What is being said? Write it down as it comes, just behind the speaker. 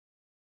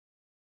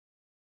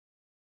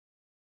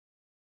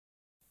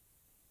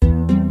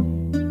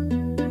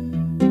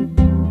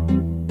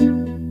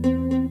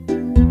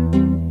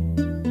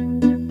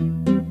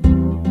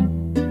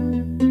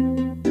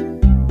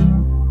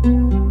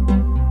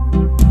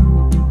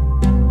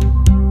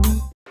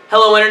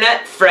Hello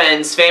Internet,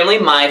 friends, family,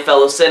 my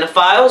fellow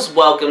cinephiles.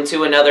 Welcome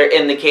to another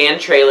In the Can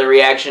trailer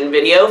reaction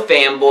video.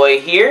 Fanboy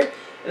here.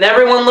 And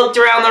everyone looked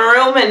around the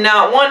room and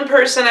not one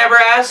person ever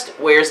asked,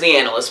 where's the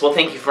analyst? Well,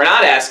 thank you for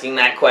not asking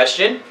that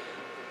question.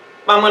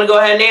 I'm going to go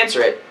ahead and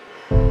answer it.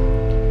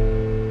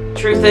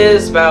 Truth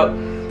is, about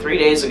 3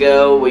 days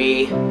ago,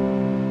 we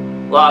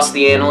lost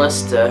the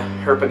analyst to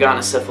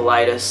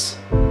herpetogonosyphilitis.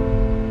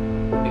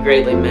 We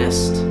greatly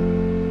missed.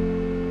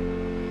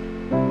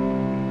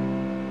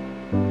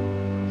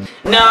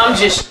 No, I'm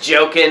just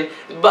joking.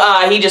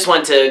 He just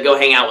went to go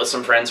hang out with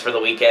some friends for the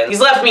weekend. He's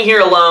left me here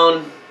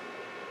alone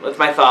with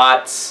my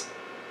thoughts,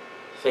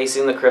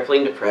 facing the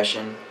crippling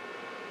depression.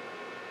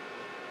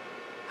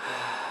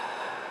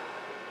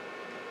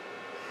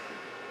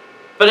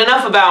 But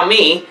enough about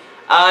me.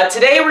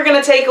 Today we're going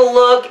to take a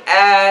look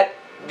at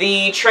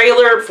the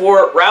trailer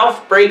for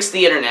Ralph Breaks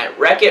the Internet,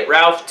 Wreck-It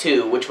Ralph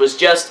 2, which was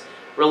just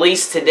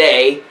released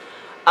today.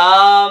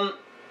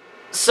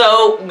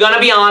 So, gonna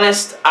be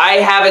honest, I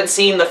haven't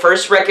seen the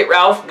first Wreck-It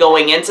Ralph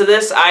going into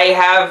this. I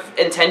have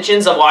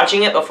intentions of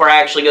watching it before I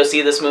actually go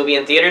see this movie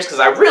in theaters, because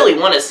I really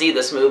want to see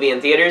this movie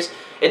in theaters.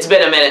 It's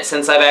been a minute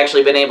since I've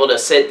actually been able to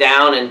sit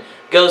down and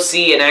go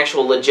see an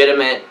actual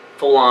legitimate,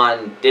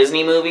 full-on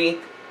Disney movie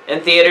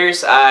in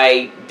theaters.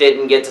 I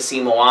didn't get to see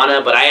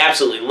Moana, but I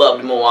absolutely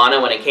loved Moana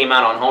when it came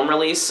out on home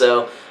release,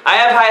 so I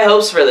have high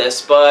hopes for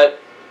this, but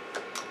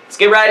let's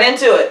get right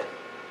into it.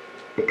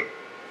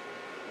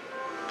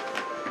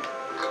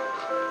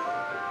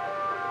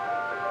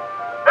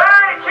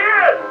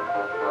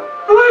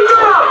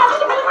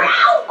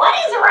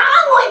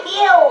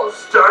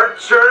 Start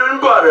churning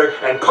butter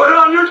and put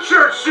on your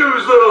church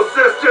shoes, little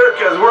sister,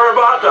 because we're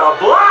about to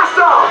blast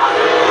off!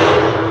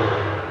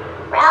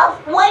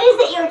 Ralph, what is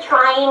it you're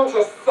trying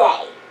to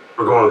say?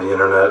 We're going to the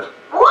internet.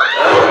 What?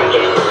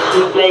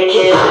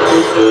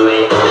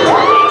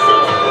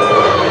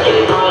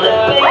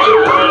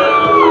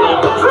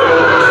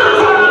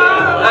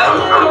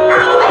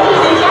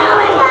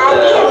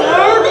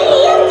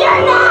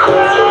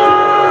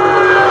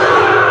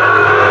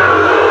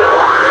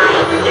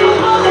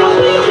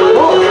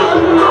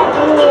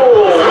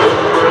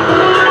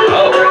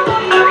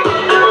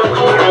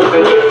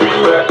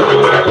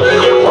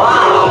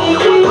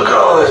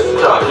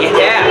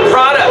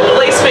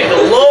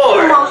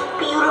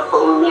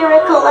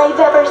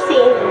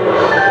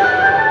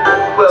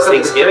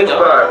 Thanksgiving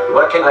bar.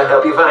 What can I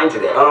help you find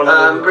today?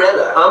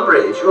 Umbrella,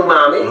 umbrage,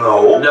 umami.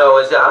 No.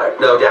 Noah's Ark,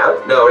 no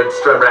doubt.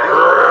 Nordstrom Rack,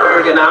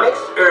 ergonomics,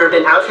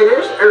 Urban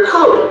Outfitters,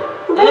 cool.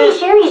 I'm pretty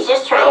sure he's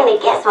just trying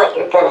to guess what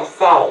you're gonna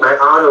say. My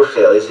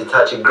autofill is a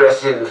touch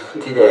aggressive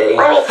today.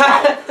 Let me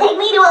try. Take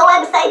me to a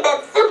website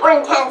that's super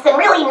intense and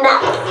really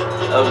nuts.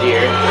 Oh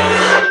dear.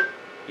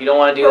 You don't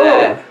want to do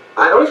that.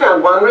 I only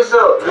found one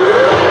result.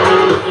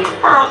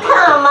 Oh,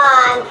 come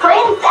on.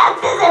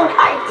 Princesses and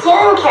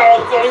cartoon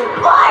characters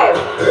barf.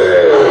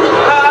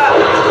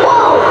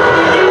 Whoa.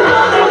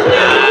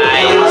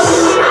 Nice.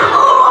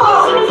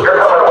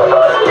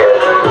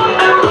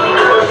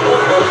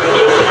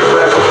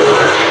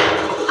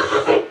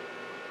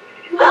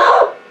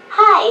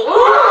 Hi.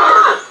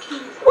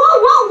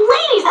 Whoa,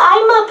 ladies,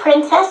 I'm a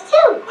princess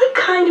too. What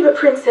kind of a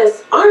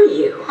princess are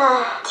you?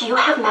 Do you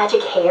have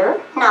magic hair?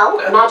 No.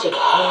 Magic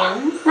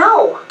hands?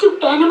 No. Do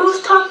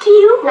animals talk to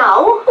you?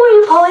 No. Were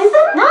you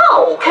poisoned?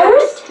 No.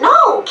 Cursed?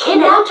 No.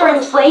 Kidnapped or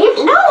enslaved?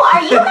 No.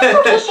 Are you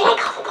going should I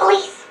call the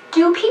police?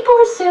 Do people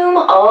assume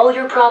all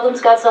your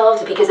problems got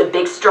solved because a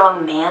big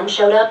strong man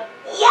showed up?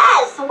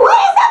 Yes. What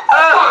is up with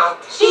that?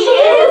 She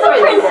is a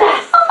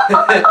princess.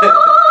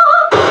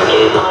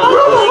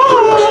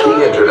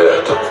 The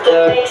internet.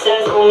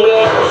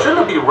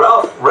 Shouldn't it be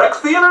Ralph Wrecks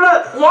the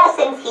Internet? Yeah,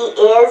 since he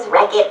is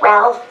Wreck-It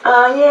Ralph.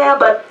 Yeah,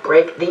 but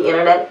break the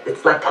internet,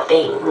 it's like a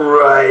thing.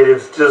 Right,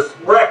 it's just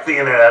Wreck the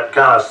Internet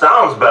kind of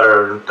sounds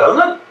better,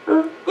 doesn't it?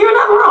 You're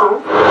not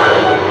wrong.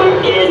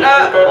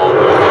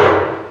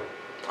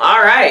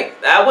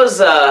 Alright, that was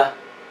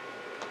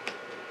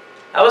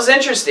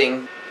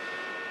interesting.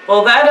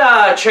 Well,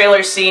 that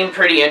trailer seemed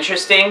pretty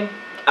interesting,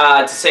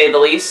 to say the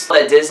least.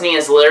 That Disney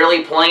is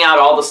literally pulling out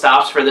all the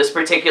stops for this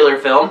particular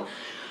film,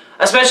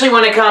 especially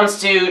when it comes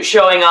to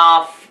showing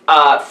off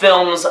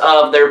films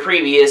of their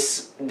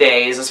previous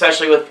days,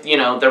 especially with, you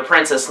know, their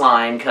princess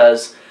line,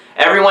 because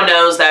everyone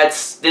knows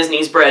that's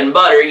Disney's bread and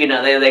butter. You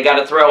know, they got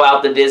to throw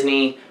out the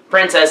Disney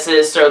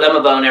princesses, throw them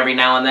a bone every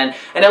now and then,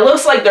 and it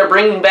looks like they're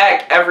bringing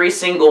back every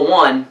single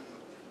one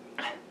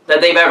that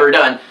they've ever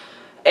done.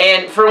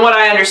 And from what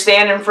I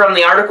understand, and from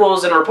the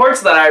articles and reports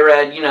that I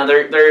read, you know,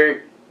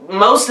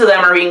 most of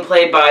them are being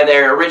played by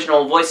their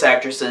original voice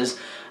actresses.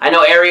 I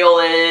know Ariel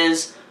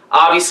is,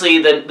 obviously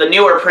the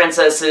newer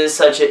princesses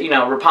such as, you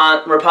know,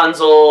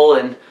 Rapunzel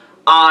and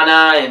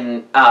Anna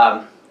and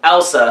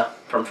Elsa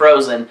from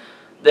Frozen.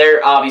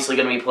 They're obviously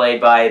going to be played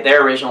by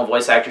their original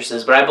voice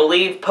actresses, but I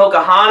believe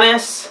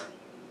Pocahontas,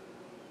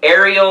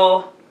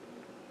 Ariel,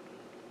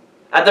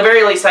 at the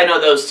very least I know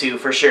those two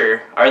for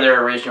sure are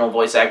their original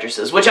voice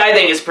actresses, which I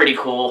think is pretty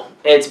cool.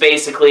 It's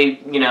basically,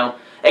 you know,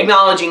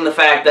 acknowledging the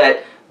fact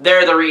that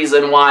they're the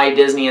reason why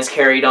Disney has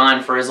carried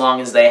on for as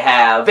long as they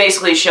have.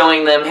 Basically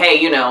showing them, hey,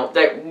 you know,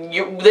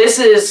 this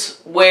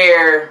is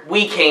where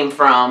we came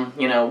from.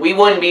 You know, we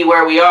wouldn't be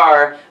where we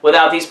are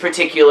without these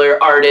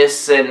particular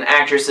artists and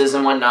actresses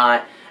and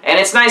whatnot. And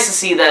it's nice to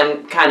see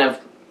them kind of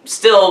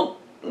still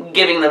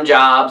giving them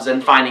jobs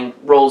and finding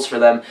roles for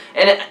them.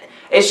 And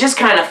it's just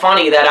kind of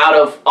funny that out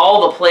of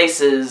all the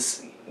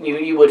places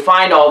you would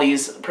find all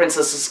these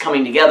princesses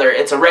coming together,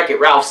 it's a Wreck-It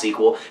Ralph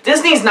sequel.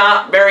 Disney's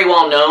not very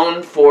well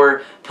known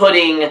for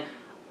putting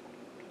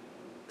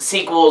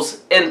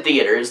sequels in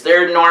theaters.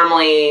 They're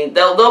normally,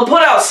 they'll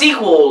put out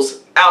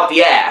sequels out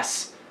the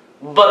ass,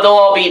 but they'll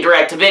all be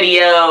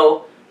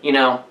direct-to-video, you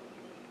know,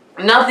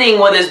 nothing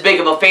with as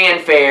big of a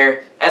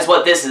fanfare as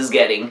what this is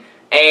getting.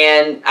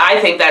 And I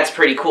think that's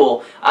pretty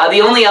cool. The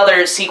only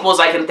other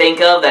sequels I can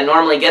think of that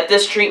normally get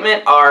this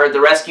treatment are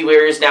The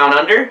Rescuers Down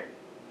Under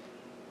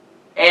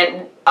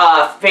and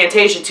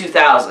Fantasia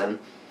 2000.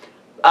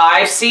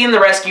 I've seen The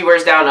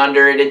Rescuers Down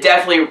Under, and it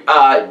definitely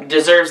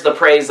deserves the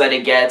praise that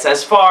it gets.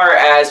 As far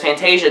as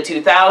Fantasia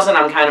 2000,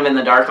 I'm kind of in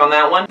the dark on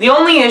that one. The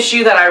only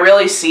issue that I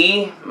really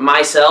see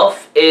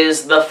myself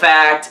is the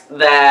fact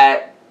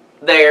that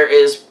there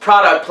is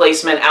product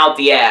placement out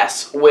the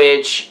ass,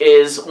 which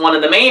is one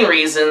of the main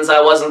reasons I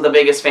wasn't the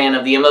biggest fan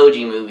of the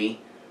Emoji Movie.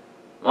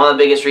 One of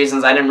the biggest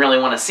reasons I didn't really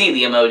want to see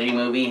the Emoji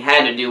Movie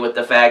had to do with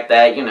the fact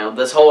that, you know,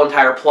 this whole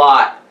entire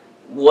plot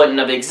wouldn't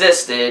have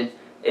existed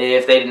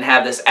if they didn't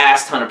have this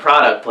ass ton of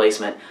product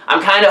placement.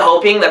 I'm kind of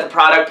hoping that the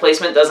product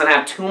placement doesn't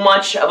have too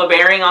much of a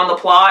bearing on the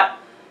plot.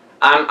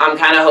 I'm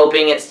kind of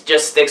hoping it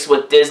just sticks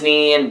with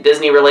Disney and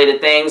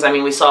Disney-related things. I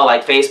mean, we saw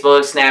like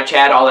Facebook,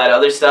 Snapchat, all that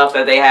other stuff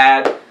that they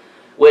had.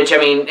 Which, I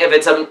mean, if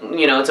it's a,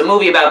 you know, it's a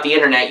movie about the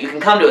internet, you can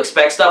come to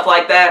expect stuff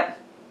like that.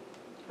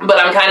 But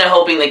I'm kind of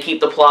hoping they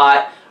keep the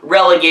plot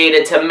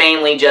relegated to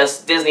mainly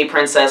just Disney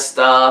princess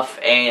stuff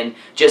and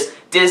just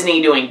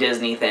Disney doing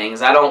Disney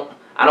things. I don't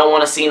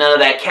want to see none of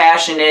that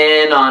cashing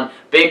in on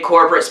big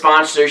corporate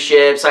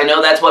sponsorships. I know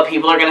that's what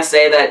people are going to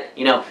say, that,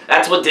 you know,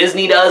 that's what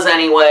Disney does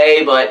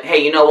anyway, but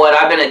hey, you know what?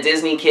 I've been a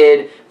Disney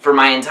kid for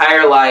my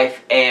entire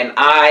life, and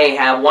I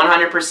have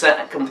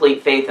 100%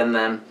 complete faith in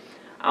them.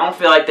 I don't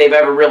feel like they've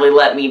ever really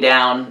let me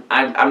down.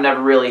 I've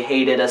never really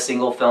hated a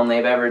single film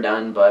they've ever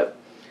done, but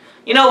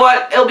you know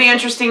what? It'll be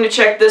interesting to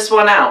check this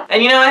one out.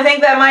 And you know, I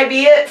think that might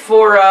be it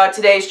for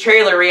today's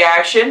trailer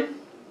reaction.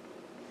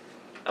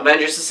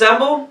 Avengers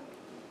Assemble.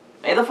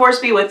 May the Force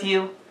be with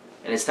you.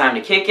 And it's time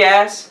to kick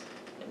ass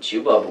and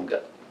chew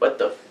bubblegum. What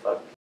the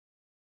fuck?